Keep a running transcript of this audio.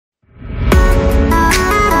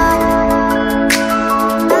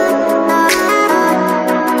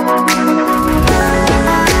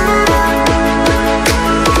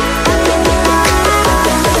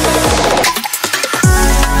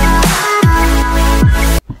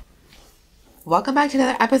Welcome back to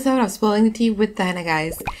another episode of Spilling the Tea with the Henna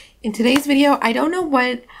guys. In today's video, I don't know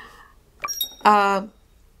what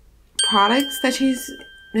products that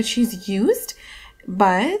she's used,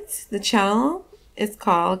 but the channel is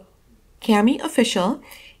called CammyjOfficial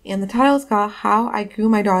and the title is called How I Grew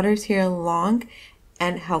My Daughter's Hair Long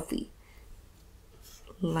and Healthy.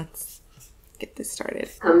 Let's get this started.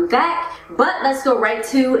 I'm back, but let's go right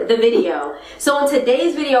to the video. So in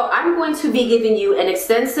today's video, I'm going to be giving you an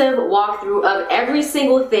extensive walkthrough of every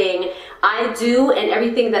single thing I do and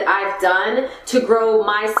everything that I've done to grow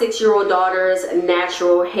my 6-year-old daughter's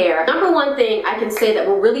natural hair. Number one thing I can say that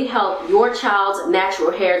will really help your child's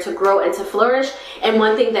natural hair to grow and to flourish, and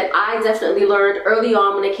one thing that I definitely learned early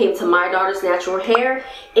on when it came to my daughter's natural hair,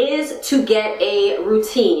 is to get a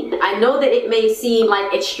routine. I know that it may seem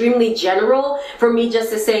like extremely general for me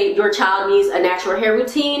just to say your child needs a natural hair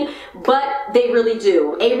routine, but they really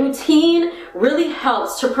do. A routine really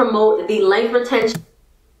helps to promote the length retention.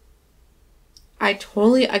 I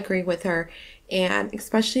totally agree with her, and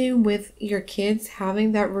especially with your kids,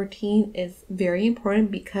 having that routine is very important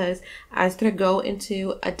because as they go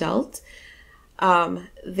into adult,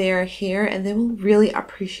 their hair, and they will really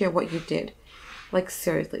appreciate what you did. Like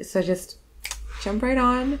seriously. So just jump right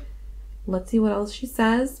on. Let's see what else she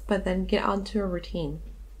says, but then get onto a routine.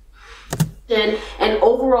 And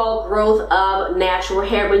overall growth of natural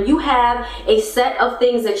hair. When you have a set of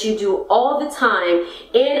things that you do all the time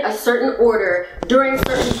in a certain order during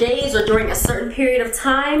certain days or during a certain period of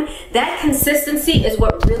time, that consistency is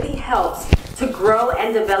what really helps to grow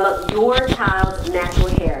and develop your child's natural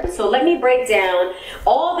hair. So let me break down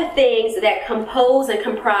all the things that compose and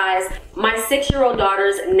comprise my 6-year-old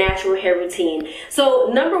daughter's natural hair routine.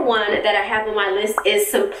 So number one that I have on my list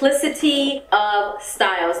is simplicity of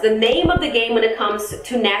styles. The name of the game when it comes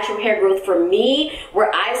to natural hair growth for me,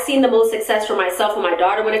 where I've seen the most success for myself and my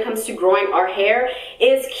daughter when it comes to growing our hair,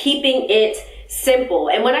 is keeping it simple.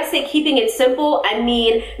 And when I say keeping it simple, I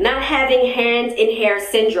mean not having hands in hair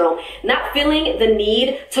syndrome, not feeling the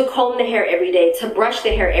need to comb the hair every day, to brush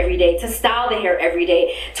the hair every day, to style the hair every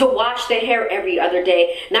day, to wash the hair every other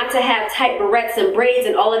day, not to have tight barrettes and braids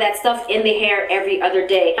and all of that stuff in the hair every other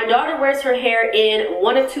day. My daughter wears her hair in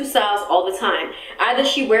one of two styles all the time. Either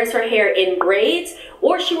she wears her hair in braids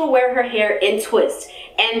or she will wear her hair in twists.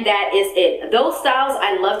 And that is it. Those styles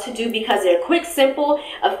I love to do because they're quick, simple,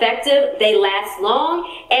 effective, they last long,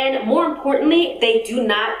 and more importantly, they do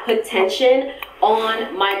not put tension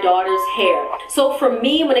on my daughter's hair. So for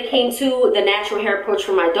me, when it came to the natural hair approach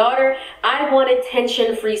for my daughter, I wanted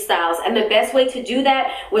tension-free styles, and the best way to do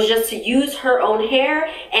that was just to use her own hair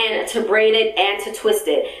and to braid it and to twist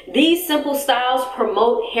it. These simple styles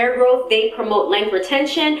promote hair growth, they promote length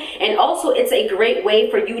retention, and also it's a great way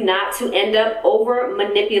for you not to end up over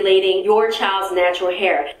manipulating your child's natural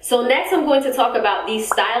hair. So next I'm going to talk about these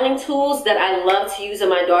styling tools that I love to use in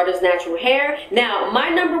my daughter's natural hair. Now, my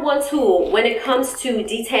number one tool when it comes to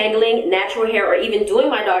detangling natural hair or even doing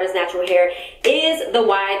my daughter's natural hair is the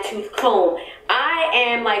wide tooth comb. I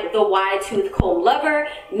am like the wide tooth comb lover.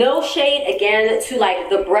 No shade again to like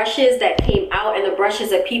the brushes that came out and the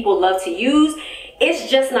brushes that people love to use. It's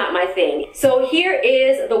just not my thing. So here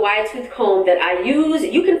is the wide tooth comb that I use.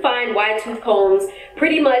 You can find wide tooth combs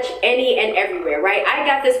pretty much any and everywhere, right? I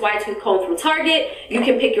got this wide tooth comb from Target. You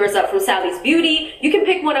can pick yours up from Sally's Beauty. You can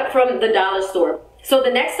pick one up from the dollar store. So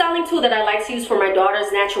the next styling tool that I like to use for my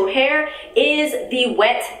daughter's natural hair is the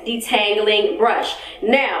wet detangling brush.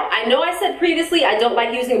 Now, I know I said previously I don't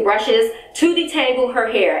like using brushes to detangle her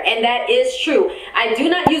hair, and that is true. I do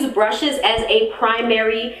not use brushes as a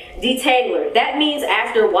primary detangler. That means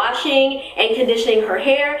after washing and conditioning her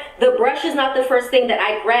hair, the brush is not the first thing that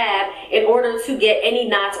I grab in order to get any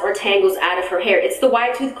knots or tangles out of her hair. It's the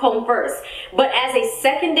wide tooth comb first. But as a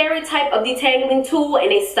secondary type of detangling tool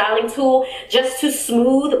and a styling tool, just to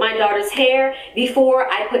smooth my daughter's hair before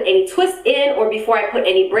I put any twists in or before I put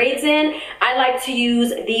any braids in, I like to use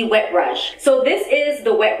the wet brush. So this is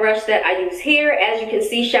the wet brush that I use here. As you can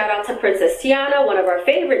see, shout out to Princess Tiana, one of our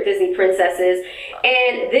favorite Disney princesses,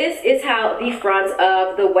 and this is how the front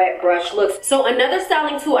of the wet brush looks. So another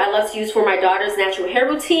styling tool I love to use for my daughter's natural hair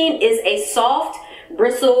routine is a soft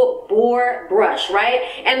bristle boar brush, right?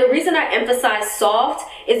 And the reason I emphasize soft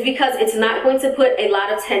is because it's not going to put a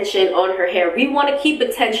lot of tension on her hair. We want to keep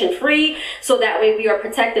it tension free so that way we are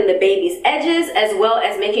protecting the baby's edges as well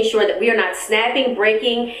as making sure that we are not snapping,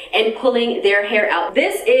 breaking, and pulling their hair out.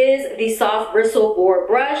 This is the soft bristle boar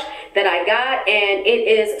brush that I got, and it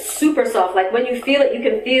is super soft. Like when you feel it, you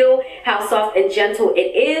can feel how soft and gentle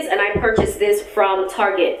it is, and I purchased this from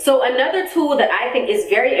Target. So another tool that I think is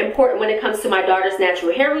very important when it comes to my daughter's natural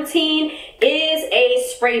natural hair routine is a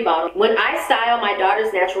spray bottle. When I style my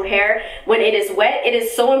daughter's natural hair, when it is wet, it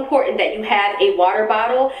is so important that you have a water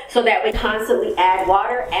bottle so that we constantly add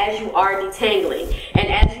water as you are detangling. And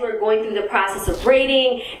as you are going through the process of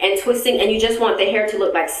braiding and twisting and you just want the hair to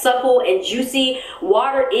look like supple and juicy,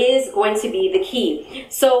 water is going to be the key.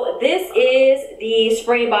 So this is the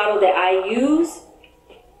spray bottle that I use.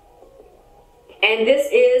 And this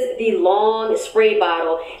is the long spray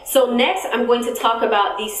bottle. So next, I'm going to talk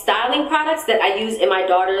about the styling products that I use in my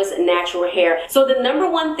daughter's natural hair. So the number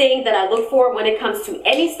one thing that I look for when it comes to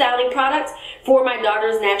any styling products for my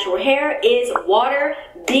daughter's natural hair is water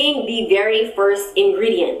being the very first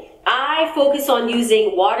ingredient. I focus on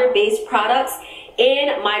using water-based products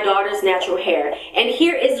in my daughter's natural hair. And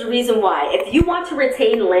here is the reason why. If you want to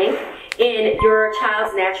retain length in your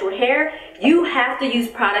child's natural hair, you have to use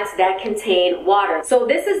products that contain water. So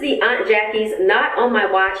this is the Aunt Jackie's Not On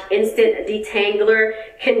My Watch Instant Detangler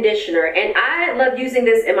Conditioner. And I love using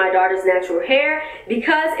this in my daughter's natural hair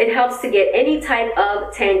because it helps to get any type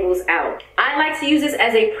of tangles out. I like to use this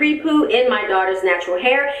as a pre-poo in my daughter's natural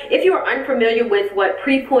hair. If you are unfamiliar with what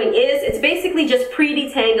pre-pooing is, it's basically just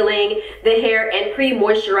pre-detangling the hair and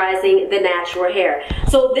pre-moisturizing the natural hair.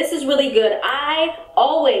 So this is really good. I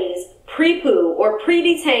always pre-poo or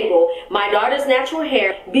pre-detangle my daughter's natural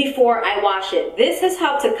hair before I wash it. This has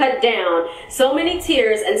helped to cut down so many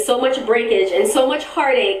tears and so much breakage and so much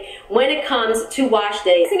heartache when it comes to wash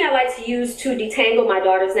day. The thing I like to use to detangle my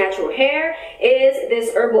daughter's natural hair is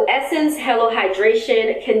this Herbal Essence Hello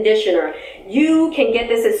Hydration Conditioner. You can get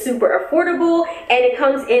this, it's super affordable, and it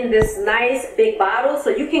comes in this nice big bottle, so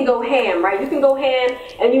you can go ham, right? You can go ham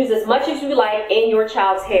and use as much as you like in your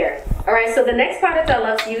child's hair. All right, so the next product I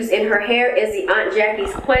love to use in her hair is the Aunt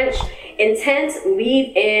Jackie's Quench Intense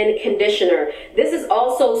Leave-In Conditioner. This is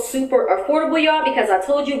also super affordable, y'all, because I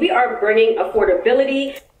told you we are bringing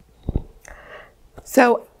affordability.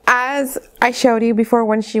 So as I showed you before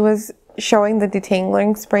when she was showing the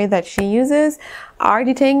detangling spray that she uses, our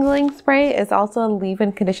detangling spray is also a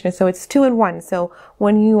leave-in conditioner, so it's 2-in-1. So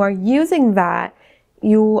when you are using that,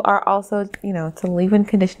 you are also, you know, it's a leave-in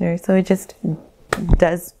conditioner, so it just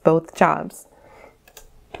does both jobs.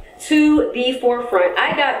 To the forefront,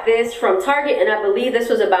 I got this from Target, and I believe this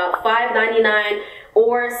was about $5.99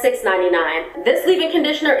 or $6.99. This leave-in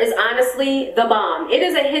conditioner is honestly the bomb. It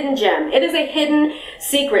is a hidden gem. It is a hidden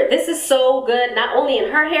secret. This is so good, not only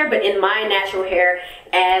in her hair, but in my natural hair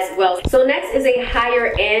as well. So next is a higher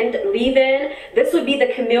end leave-in. This would be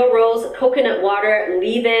the Camille Rose Coconut Water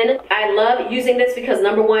leave-in. I love using this because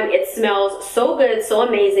number one, it smells so good, so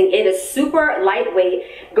amazing. It is super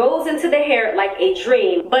lightweight, goes into the hair like a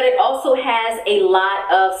dream, but it also has a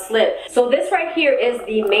lot of slip. So this right here is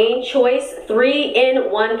the Main Choice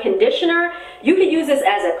 3-in-1 conditioner. You can use this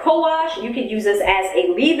as a co-wash, you can use this as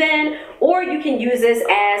a leave-in, or you can use this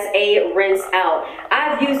as a rinse out.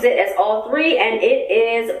 I've used it as all three, and it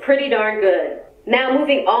is pretty darn good. Now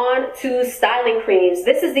moving on to styling creams.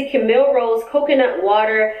 This is the Camille Rose Coconut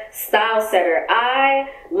Water Style Setter. I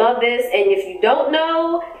love this, and if you don't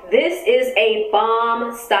know, this is a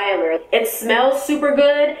bomb styler. It smells super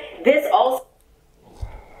good. This also...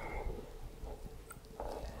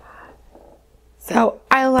 So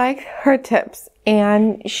I like her tips,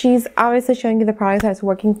 and she's obviously showing you the products that's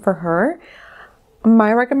working for her.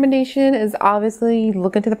 My recommendation is obviously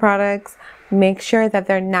look into the products, make sure that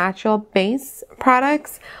they're natural base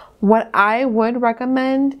products. What I would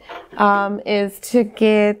recommend is to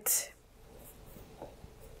get,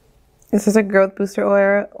 this is a growth booster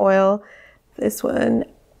oil. This one,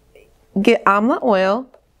 get almond oil,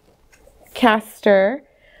 castor,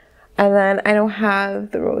 and then I don't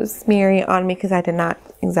have the rosemary on me because I did not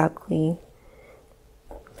exactly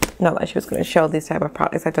know that she was going to show these type of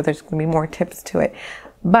products. I thought there's going to be more tips to it.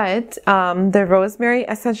 But the rosemary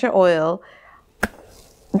essential oil,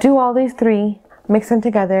 do all these three, mix them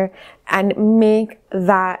together, and make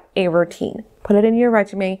that a routine. Put it in your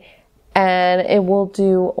regimen, and it will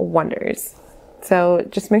do wonders. So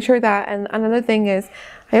just make sure that. And another thing is,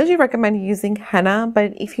 I usually recommend using henna,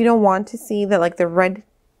 but if you don't want to see the red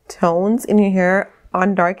tones in your hair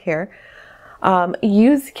on dark hair,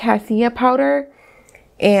 use cassia powder,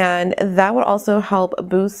 and that will also help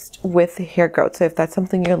boost with hair growth. So if that's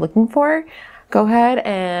something you're looking for, go ahead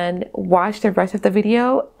and watch the rest of the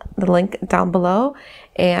video, the link down below,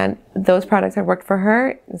 and those products have worked for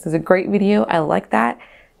her. This is a great video. I like that.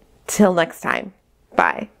 Till next time.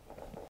 Bye.